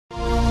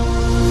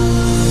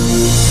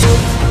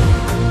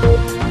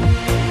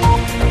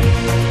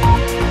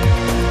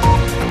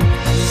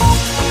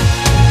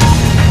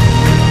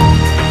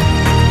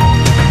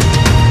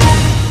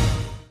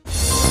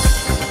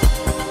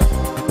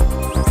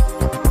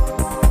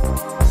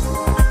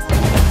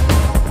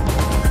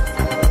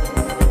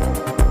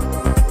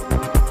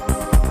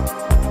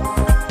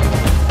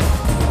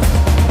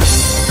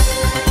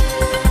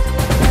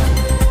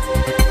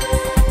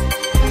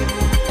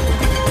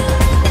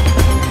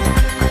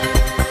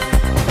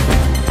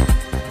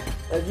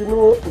You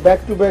know,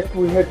 back to back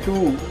we had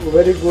two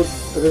very good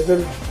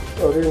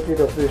result-oriented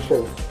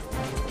operations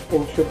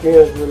in Shopian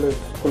as well as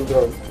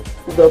Kulgram.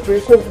 The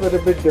operations were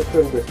a bit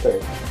different this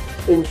time.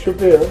 In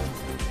Shopian,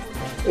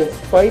 in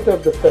spite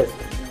of the fact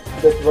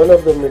that one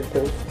of the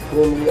militants,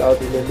 namely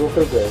Adil, a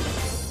local guy,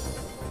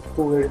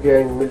 who had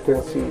gained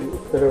militancy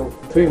around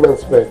 3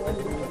 months back,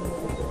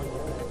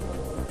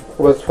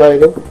 was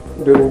firing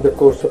during the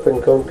course of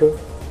encounter.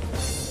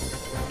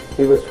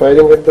 He was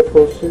firing at the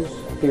forces.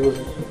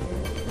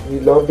 He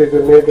lobbed a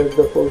grenade at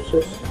the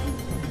forces.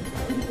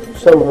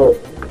 Somehow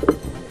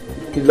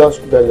he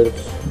lost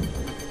balance,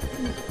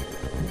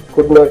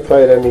 could not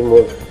fire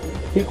anymore.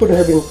 He could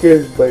have been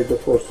killed by the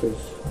forces.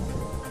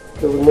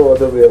 There was no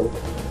other way out.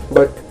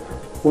 But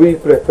we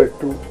preferred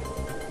to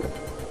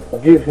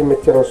give him a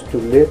chance to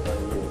live.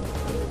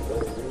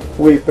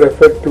 We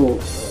preferred to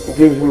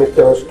give him a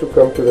chance to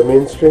come to the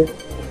mainstream.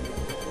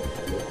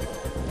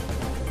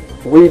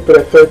 We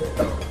preferred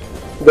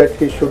that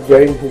he should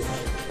join his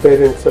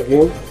parents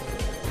again.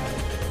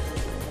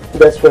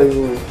 That's why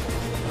we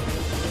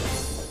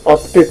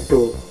opted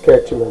to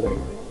catch him alive.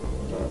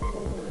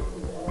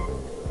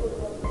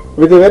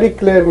 With a very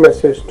clear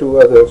message to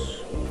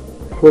others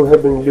who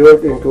have been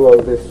lured into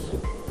all this,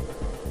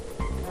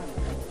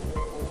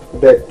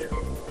 that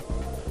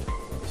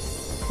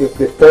if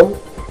they come,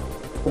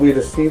 we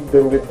receive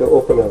them with the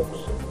open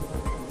arms.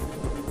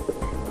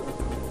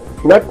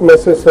 Not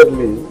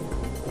necessarily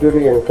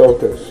during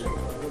encounters.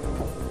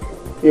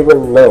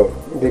 Even now,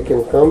 they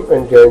can come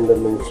and join the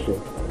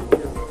mainstream.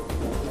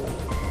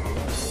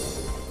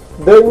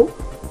 Then,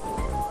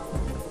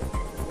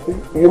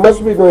 you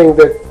must be knowing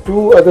that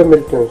 2 other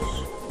militants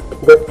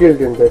got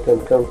killed in that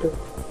encounter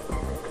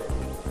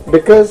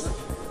because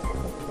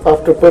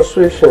after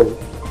persuasion,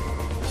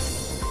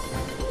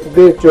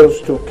 they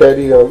chose to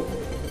carry on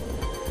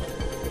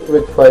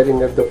with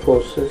firing at the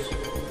forces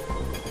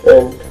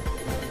and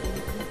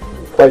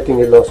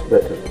fighting a lost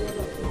battle.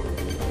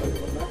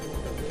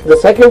 The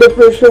second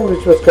operation,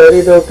 which was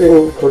carried out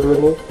in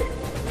Khodwani,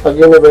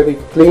 again a very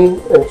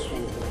clean and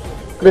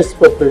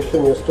crisp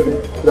operation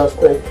last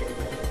night.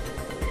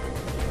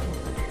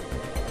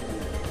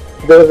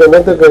 There was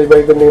another guy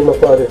by the name of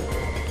Arif,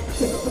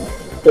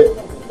 an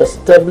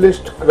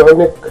established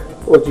chronic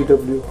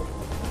OGW,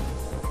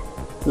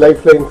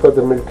 lifeline for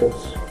the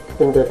militants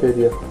in that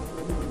area.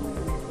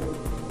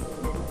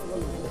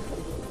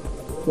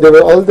 There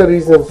were all the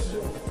reasons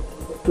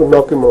to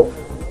knock him off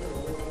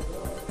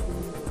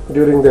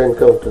during the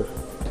encounter,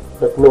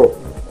 but no,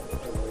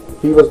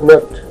 he was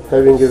not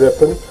having a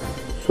weapon,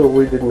 so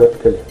we did not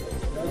kill him.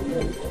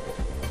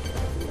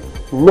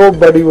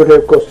 Nobody would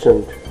have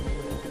questioned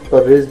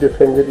or raised a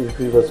finger if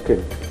he was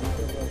killed,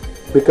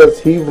 because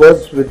he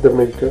was with the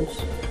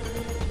militants,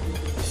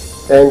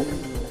 and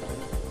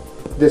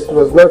this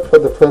was not for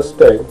the first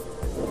time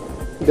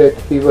that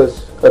he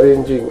was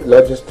arranging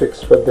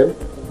logistics for them.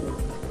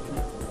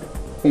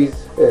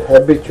 He's a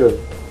habitual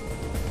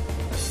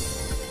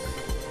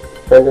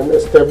and an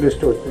established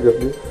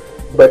OGW,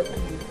 but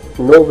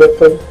no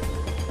weapon,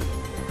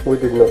 we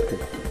did not kill.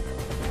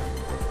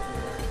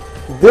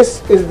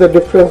 This is the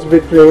difference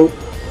between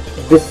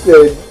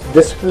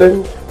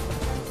disciplined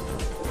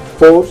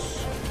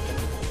force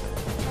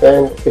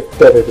and a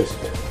terrorist.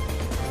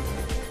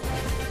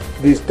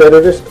 These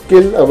terrorists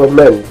kill our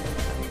men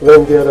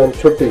when they are on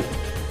chutti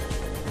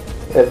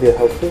at their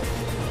houses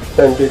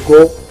and they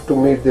go to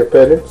meet their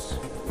parents.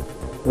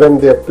 When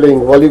they are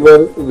playing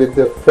volleyball with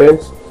their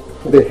friends,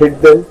 they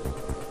hit them,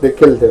 they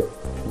kill them.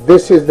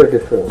 This is the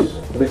difference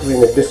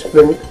between a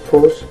disciplined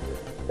force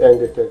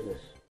and a terrorist.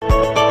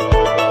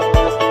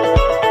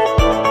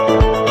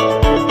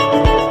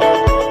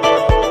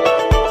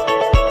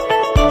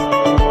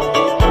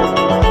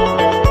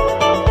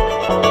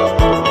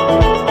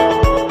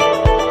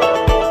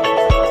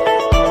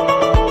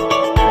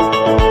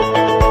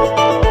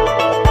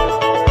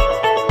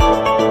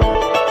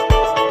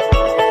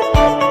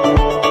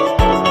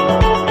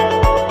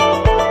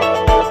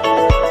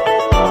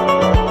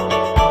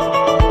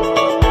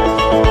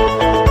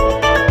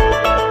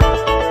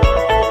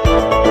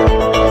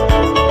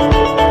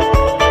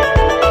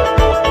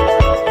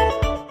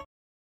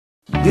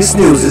 This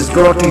news is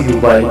brought to you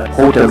by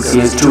Hotel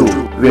CS2,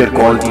 where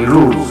quality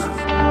rules.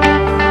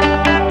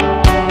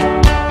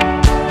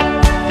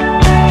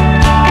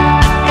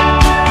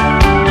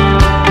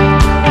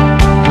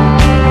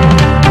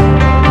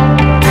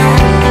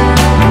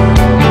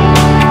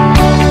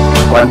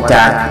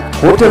 Contact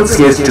Hotel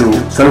CS2,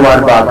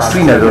 Salwar Bagh,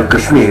 Srinagar,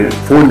 Kashmir.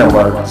 Phone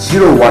number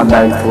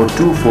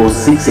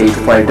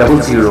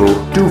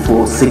 01942468500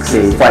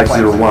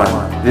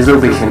 2468501.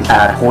 Reservation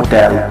at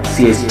Hotel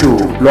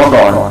CS2. Log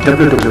on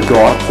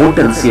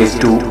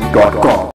www.hotelcs2.com.